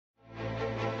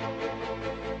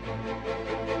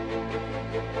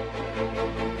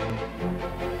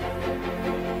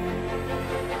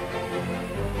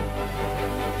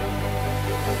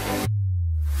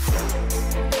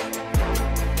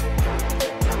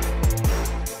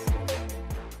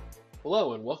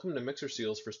Hello and welcome to Mixer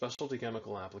Seals for Specialty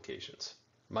Chemical Applications.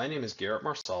 My name is Garrett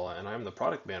Marsala and I am the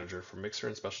Product Manager for Mixer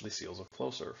and Specialty Seals of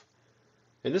Flowserve.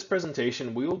 In this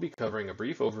presentation, we will be covering a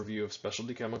brief overview of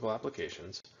specialty chemical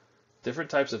applications, different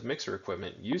types of mixer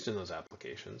equipment used in those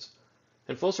applications,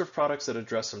 and Flowserve products that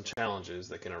address some challenges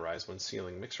that can arise when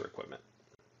sealing mixer equipment.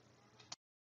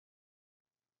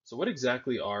 So what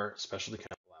exactly are specialty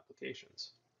chemical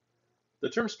applications? The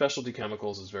term specialty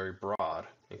chemicals is very broad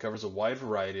and covers a wide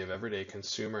variety of everyday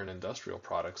consumer and industrial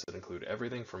products that include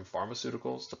everything from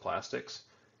pharmaceuticals to plastics,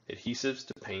 adhesives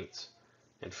to paints,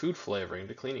 and food flavoring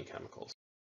to cleaning chemicals.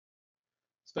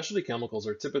 Specialty chemicals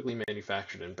are typically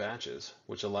manufactured in batches,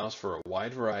 which allows for a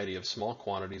wide variety of small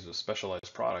quantities of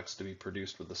specialized products to be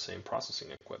produced with the same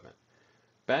processing equipment.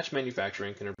 Batch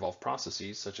manufacturing can involve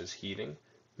processes such as heating,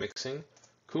 mixing,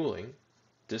 cooling,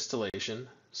 distillation,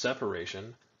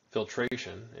 separation,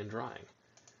 filtration, and drying.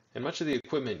 And much of the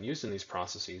equipment used in these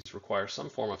processes requires some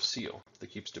form of seal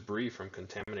that keeps debris from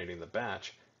contaminating the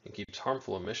batch and keeps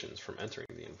harmful emissions from entering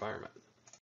the environment.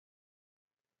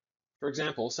 For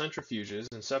example, centrifuges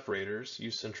and separators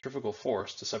use centrifugal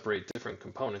force to separate different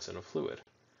components in a fluid.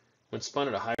 When spun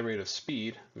at a high rate of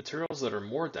speed, materials that are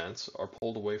more dense are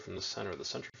pulled away from the center of the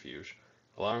centrifuge,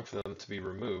 allowing for them to be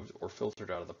removed or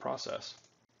filtered out of the process.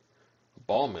 A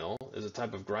ball mill is a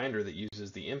type of grinder that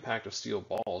uses the impact of steel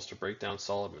balls to break down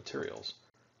solid materials,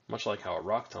 much like how a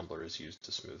rock tumbler is used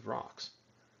to smooth rocks.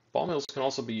 Ball mills can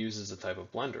also be used as a type of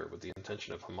blender with the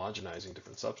intention of homogenizing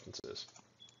different substances.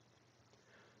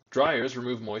 Dryers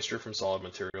remove moisture from solid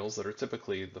materials that are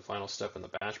typically the final step in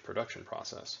the batch production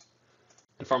process.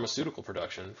 In pharmaceutical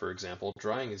production, for example,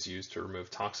 drying is used to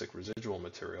remove toxic residual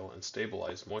material and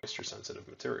stabilize moisture-sensitive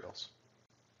materials.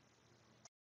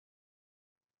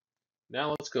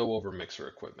 Now let's go over mixer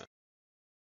equipment.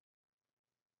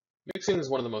 Mixing is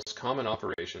one of the most common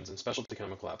operations in specialty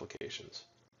chemical applications.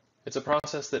 It's a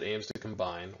process that aims to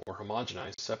combine or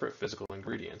homogenize separate physical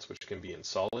ingredients which can be in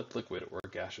solid, liquid, or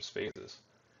gaseous phases.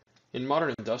 In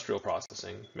modern industrial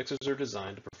processing, mixers are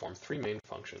designed to perform three main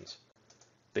functions.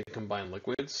 They combine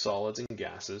liquids, solids, and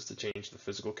gases to change the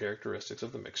physical characteristics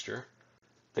of the mixture.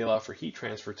 They allow for heat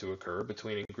transfer to occur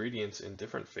between ingredients in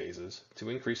different phases to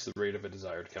increase the rate of a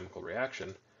desired chemical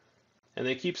reaction, and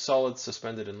they keep solids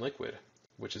suspended in liquid,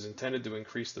 which is intended to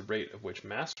increase the rate at which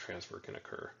mass transfer can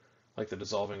occur, like the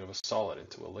dissolving of a solid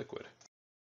into a liquid.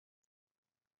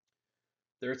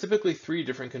 There are typically three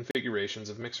different configurations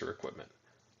of mixer equipment: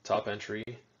 top entry,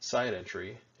 side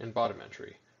entry, and bottom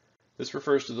entry. This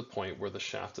refers to the point where the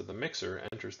shaft of the mixer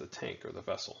enters the tank or the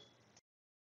vessel.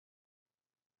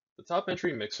 The top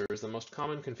entry mixer is the most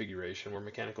common configuration where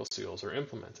mechanical seals are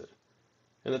implemented.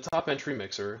 In the top entry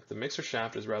mixer, the mixer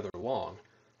shaft is rather long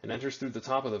and enters through the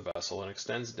top of the vessel and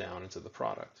extends down into the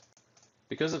product.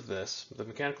 Because of this, the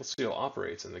mechanical seal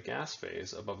operates in the gas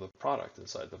phase above the product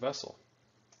inside the vessel.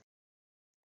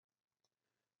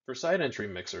 For side entry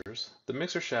mixers, the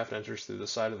mixer shaft enters through the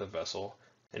side of the vessel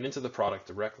and into the product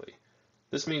directly.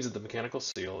 This means that the mechanical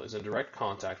seal is in direct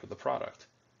contact with the product.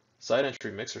 Side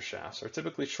entry mixer shafts are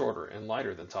typically shorter and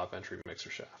lighter than top entry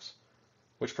mixer shafts,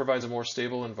 which provides a more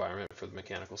stable environment for the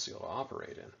mechanical seal to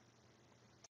operate in.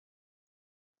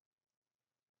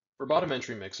 For bottom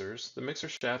entry mixers, the mixer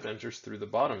shaft enters through the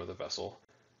bottom of the vessel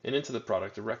and into the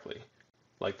product directly.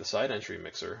 Like the side entry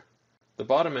mixer, the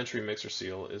bottom entry mixer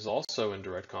seal is also in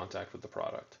direct contact with the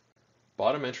product.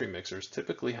 Bottom entry mixers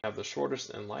typically have the shortest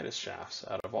and lightest shafts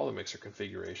out of all the mixer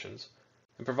configurations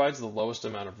and provides the lowest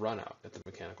amount of runout at the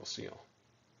mechanical seal.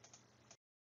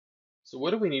 So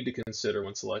what do we need to consider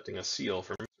when selecting a seal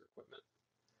for mixer equipment?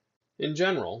 In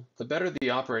general, the better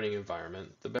the operating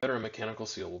environment, the better a mechanical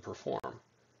seal will perform.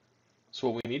 So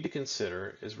what we need to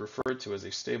consider is referred to as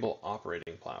a stable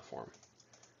operating platform.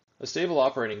 A stable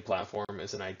operating platform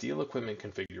is an ideal equipment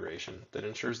configuration that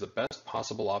ensures the best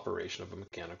possible operation of a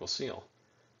mechanical seal.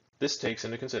 This takes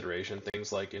into consideration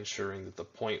things like ensuring that the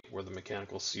point where the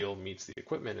mechanical seal meets the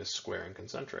equipment is square and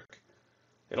concentric.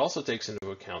 It also takes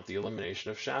into account the elimination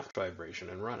of shaft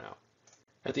vibration and runout.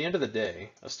 At the end of the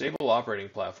day, a stable operating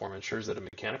platform ensures that a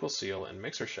mechanical seal and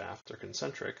mixer shaft are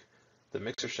concentric, the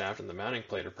mixer shaft and the mounting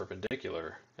plate are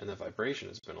perpendicular, and the vibration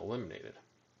has been eliminated.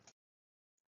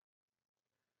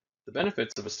 The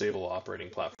benefits of a stable operating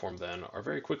platform, then, are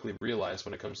very quickly realized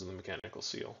when it comes to the mechanical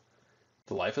seal.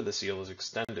 The life of the seal is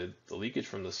extended, the leakage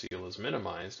from the seal is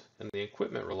minimized, and the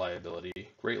equipment reliability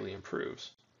greatly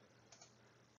improves.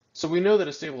 So we know that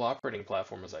a stable operating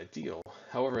platform is ideal.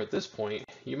 However, at this point,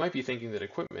 you might be thinking that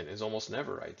equipment is almost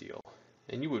never ideal,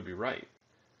 and you would be right.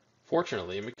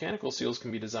 Fortunately, mechanical seals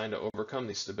can be designed to overcome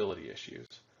these stability issues.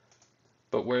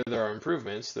 But where there are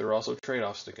improvements, there are also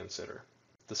trade-offs to consider.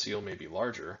 the seal may be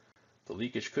larger, the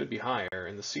leakage could be higher,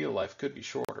 and the seal life could be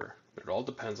shorter, but it all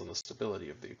depends on the stability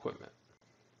of the equipment.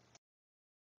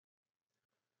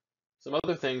 Some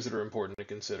other things that are important to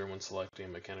consider when selecting a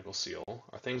mechanical seal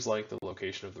are things like the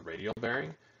location of the radial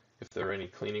bearing, if there are any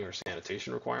cleaning or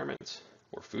sanitation requirements,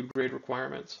 or food grade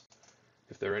requirements,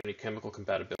 if there are any chemical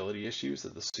compatibility issues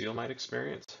that the seal might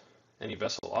experience, any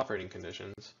vessel operating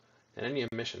conditions, and any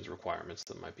emissions requirements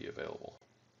that might be available.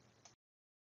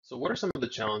 So what are some of the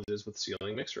challenges with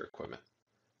sealing mixer equipment?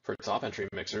 For top entry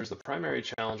mixers, the primary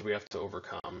challenge we have to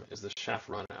overcome is the shaft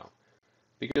runout.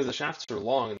 Because the shafts are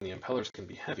long and the impellers can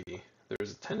be heavy, there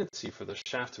is a tendency for the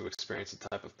shaft to experience a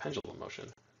type of pendulum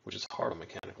motion, which is hard on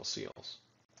mechanical seals.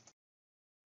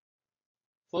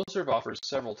 Flowserve offers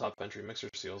several top entry mixer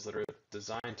seals that are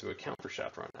designed to account for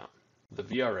shaft runout. The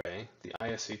VRA, the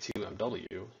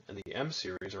ISC2MW, and the M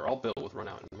series are all built with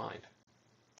runout in mind.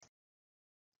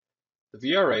 The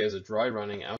VRA is a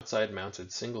dry-running,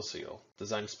 outside-mounted single seal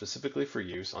designed specifically for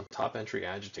use on top-entry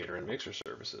agitator and mixer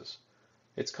services.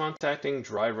 Its contacting,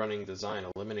 dry-running design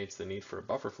eliminates the need for a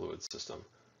buffer fluid system,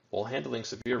 while handling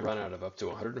severe runout of up to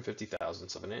 150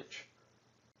 thousandths of an inch.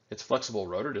 Its flexible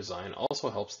rotor design also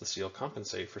helps the seal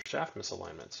compensate for shaft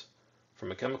misalignments.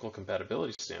 From a chemical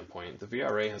compatibility standpoint, the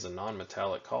VRA has a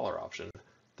non-metallic collar option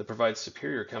that provides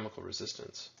superior chemical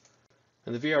resistance.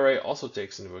 And the VRA also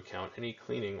takes into account any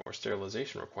cleaning or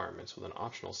sterilization requirements with an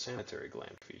optional sanitary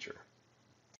gland feature.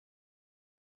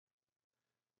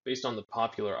 Based on the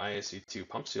popular ISC2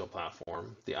 pump seal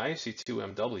platform, the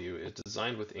ISC2MW is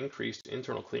designed with increased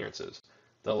internal clearances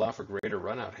that allow for greater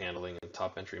runout handling in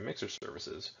top entry mixer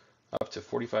services, up to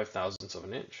 45 thousandths of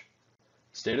an inch.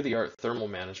 State-of-the-art thermal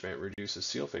management reduces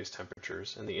seal face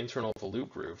temperatures, and the internal volute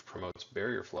groove promotes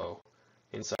barrier flow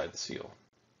inside the seal.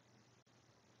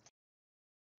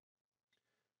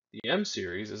 The M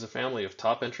series is a family of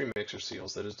top-entry mixer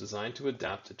seals that is designed to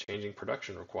adapt to changing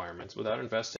production requirements without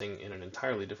investing in an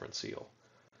entirely different seal.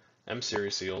 M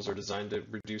series seals are designed to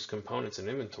reduce components in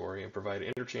inventory and provide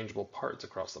interchangeable parts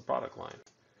across the product line.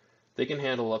 They can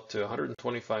handle up to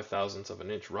 125 thousandths of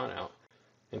an inch runout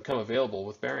and come available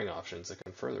with bearing options that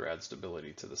can further add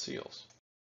stability to the seals.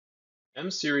 M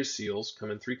series seals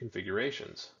come in three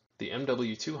configurations: the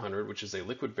MW200, which is a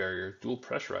liquid barrier dual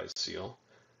pressurized seal,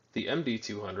 the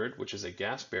MD200, which is a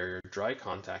gas barrier dry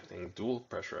contacting dual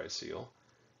pressurized seal,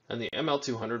 and the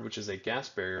ML200, which is a gas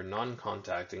barrier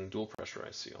non-contacting dual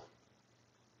pressurized seal.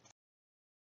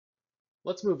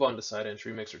 Let's move on to side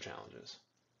entry mixer challenges.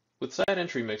 With side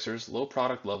entry mixers, low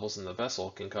product levels in the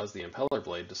vessel can cause the impeller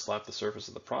blade to slap the surface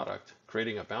of the product,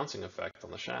 creating a bouncing effect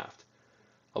on the shaft.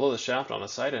 Although the shaft on a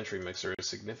side entry mixer is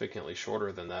significantly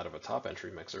shorter than that of a top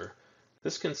entry mixer,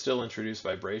 this can still introduce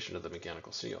vibration to the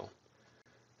mechanical seal.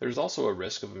 There is also a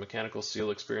risk of a mechanical seal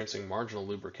experiencing marginal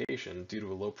lubrication due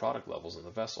to low product levels in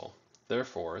the vessel.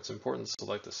 Therefore, it's important to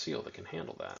select a seal that can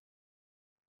handle that.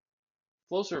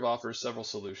 Flowserve offers several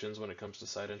solutions when it comes to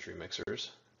side entry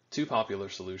mixers. Two popular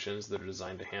solutions that are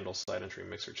designed to handle side entry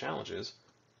mixer challenges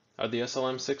are the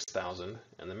SLM 6000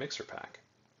 and the Mixer Pack.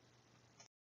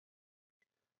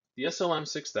 The SLM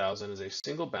 6000 is a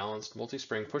single balanced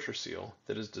multi-spring pusher seal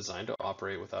that is designed to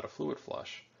operate without a fluid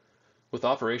flush. With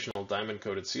operational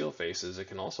diamond-coated seal faces, it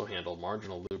can also handle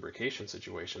marginal lubrication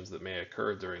situations that may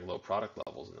occur during low product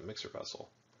levels in the mixer vessel.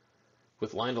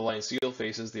 With line-to-line seal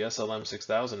faces, the SLM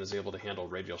 6000 is able to handle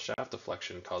radial shaft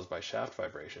deflection caused by shaft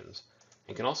vibrations,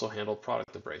 and can also handle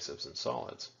product abrasives and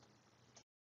solids.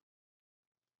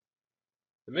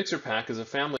 The Mixer Pack is a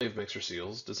family of mixer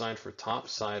seals designed for top,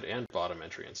 side, and bottom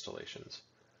entry installations.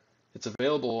 It's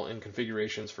available in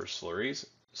configurations for slurries,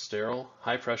 sterile,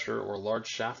 high pressure, or large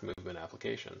shaft movement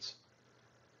applications.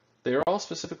 They are all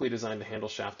specifically designed to handle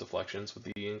shaft deflections with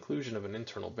the inclusion of an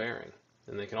internal bearing,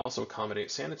 and they can also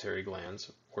accommodate sanitary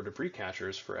glands or debris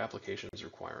catchers for applications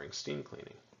requiring steam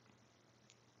cleaning.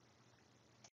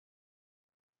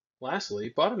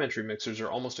 Lastly, bottom entry mixers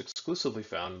are almost exclusively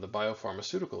found in the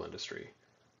biopharmaceutical industry.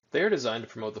 They are designed to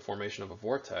promote the formation of a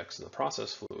vortex in the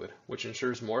process fluid, which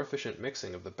ensures more efficient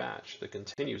mixing of the batch that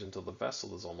continues until the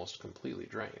vessel is almost completely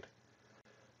drained.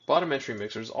 Bottom entry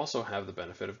mixers also have the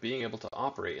benefit of being able to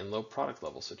operate in low product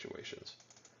level situations.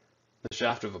 The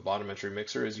shaft of a bottom entry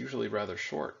mixer is usually rather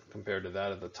short compared to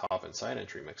that of the top and side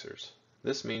entry mixers.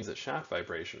 This means that shaft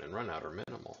vibration and runout are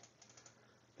minimal.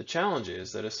 The challenge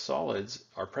is that if solids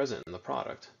are present in the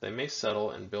product, they may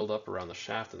settle and build up around the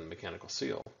shaft of the mechanical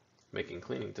seal, making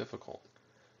cleaning difficult.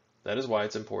 That is why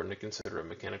it's important to consider a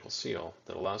mechanical seal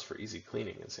that allows for easy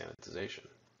cleaning and sanitization.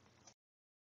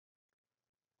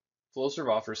 Flowserve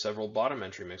offers several bottom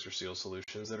entry mixer seal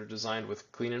solutions that are designed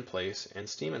with clean in place and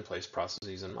steam in place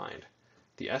processes in mind.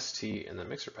 the ST, and the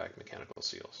mixer pack mechanical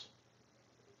seals.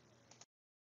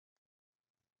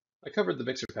 I covered the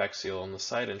mixer pack seal in the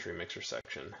side entry mixer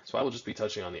section, so I will just be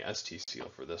touching on the ST seal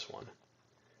for this one.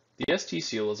 The ST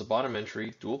seal is a bottom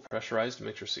entry, dual pressurized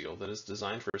mixer seal that is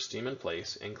designed for steam in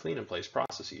place and clean in place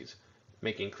processes,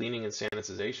 making cleaning and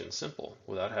sanitization simple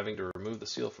without having to remove the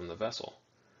seal from the vessel.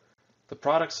 The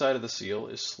product side of the seal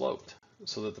is sloped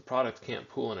so that the product can't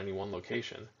pool in any one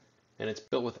location, and it's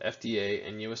built with FDA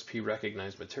and USP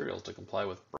recognized materials to comply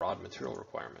with broad material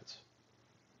requirements.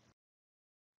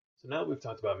 So now that we've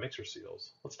talked about mixer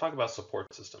seals, let's talk about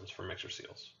support systems for mixer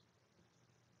seals.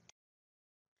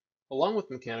 Along with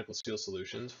mechanical seal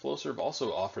solutions, Flowserve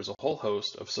also offers a whole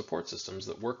host of support systems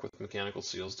that work with mechanical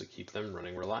seals to keep them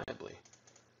running reliably.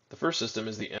 The first system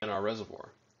is the NR reservoir.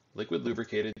 Liquid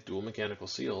lubricated dual mechanical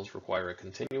seals require a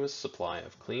continuous supply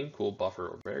of clean, cool buffer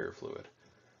or barrier fluid.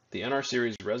 The NR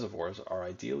series reservoirs are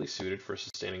ideally suited for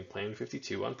sustaining Plan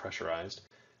 52 unpressurized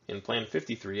and Plan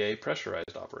 53A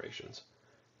pressurized operations.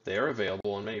 They are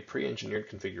available in many pre-engineered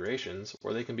configurations,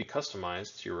 or they can be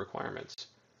customized to your requirements.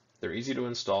 They're easy to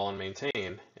install and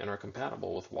maintain and are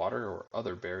compatible with water or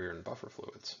other barrier and buffer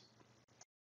fluids.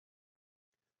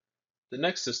 The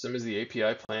next system is the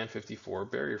API Plan 54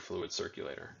 barrier fluid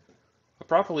circulator. A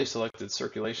properly selected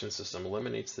circulation system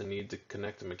eliminates the need to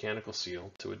connect a mechanical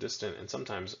seal to a distant and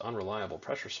sometimes unreliable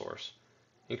pressure source,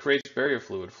 and creates barrier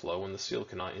fluid flow when the seal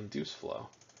cannot induce flow.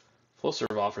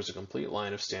 Flowserve offers a complete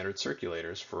line of standard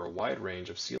circulators for a wide range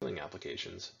of sealing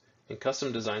applications and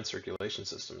custom-designed circulation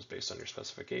systems based on your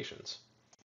specifications.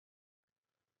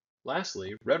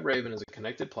 Lastly, Red Raven is a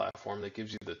connected platform that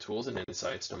gives you the tools and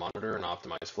insights to monitor and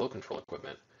optimize flow control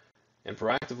equipment and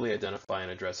proactively identify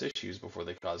and address issues before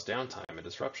they cause downtime and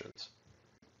disruptions.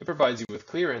 It provides you with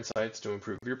clear insights to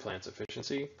improve your plant's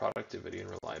efficiency, productivity, and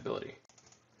reliability.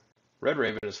 Red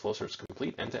Raven is Flowserve's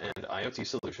complete end-to-end IoT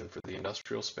solution for the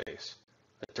industrial space,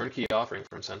 a turnkey offering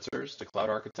from sensors to cloud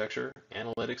architecture,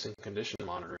 analytics and condition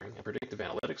monitoring, and predictive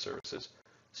analytics services,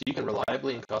 so you can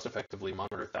reliably and cost-effectively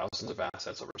monitor thousands of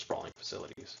assets over sprawling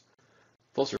facilities.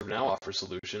 Flowserve now offers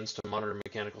solutions to monitor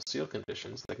mechanical seal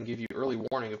conditions that can give you early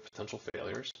warning of potential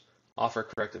failures, offer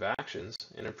corrective actions,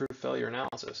 and improve failure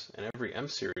analysis, and every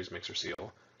M-Series mixer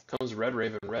seal comes Red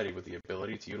Raven ready with the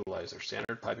ability to utilize their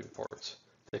standard piping ports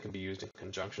that can be used in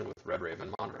conjunction with Red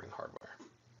Raven monitoring hardware.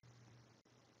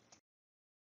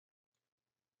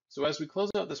 So as we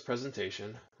close out this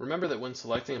presentation, remember that when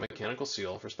selecting a mechanical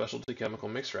seal for specialty chemical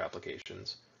mixer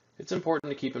applications, it's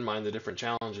important to keep in mind the different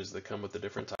challenges that come with the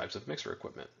different types of mixer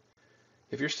equipment.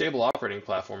 If your stable operating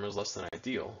platform is less than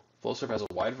ideal, Flowserve has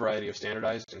a wide variety of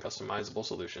standardized and customizable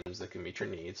solutions that can meet your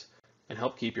needs and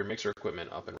help keep your mixer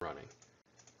equipment up and running.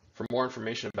 For more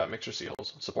information about mixer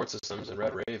seals, support systems, and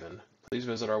Red Raven, please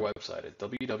visit our website at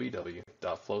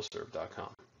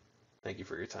www.flowserve.com. Thank you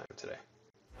for your time today.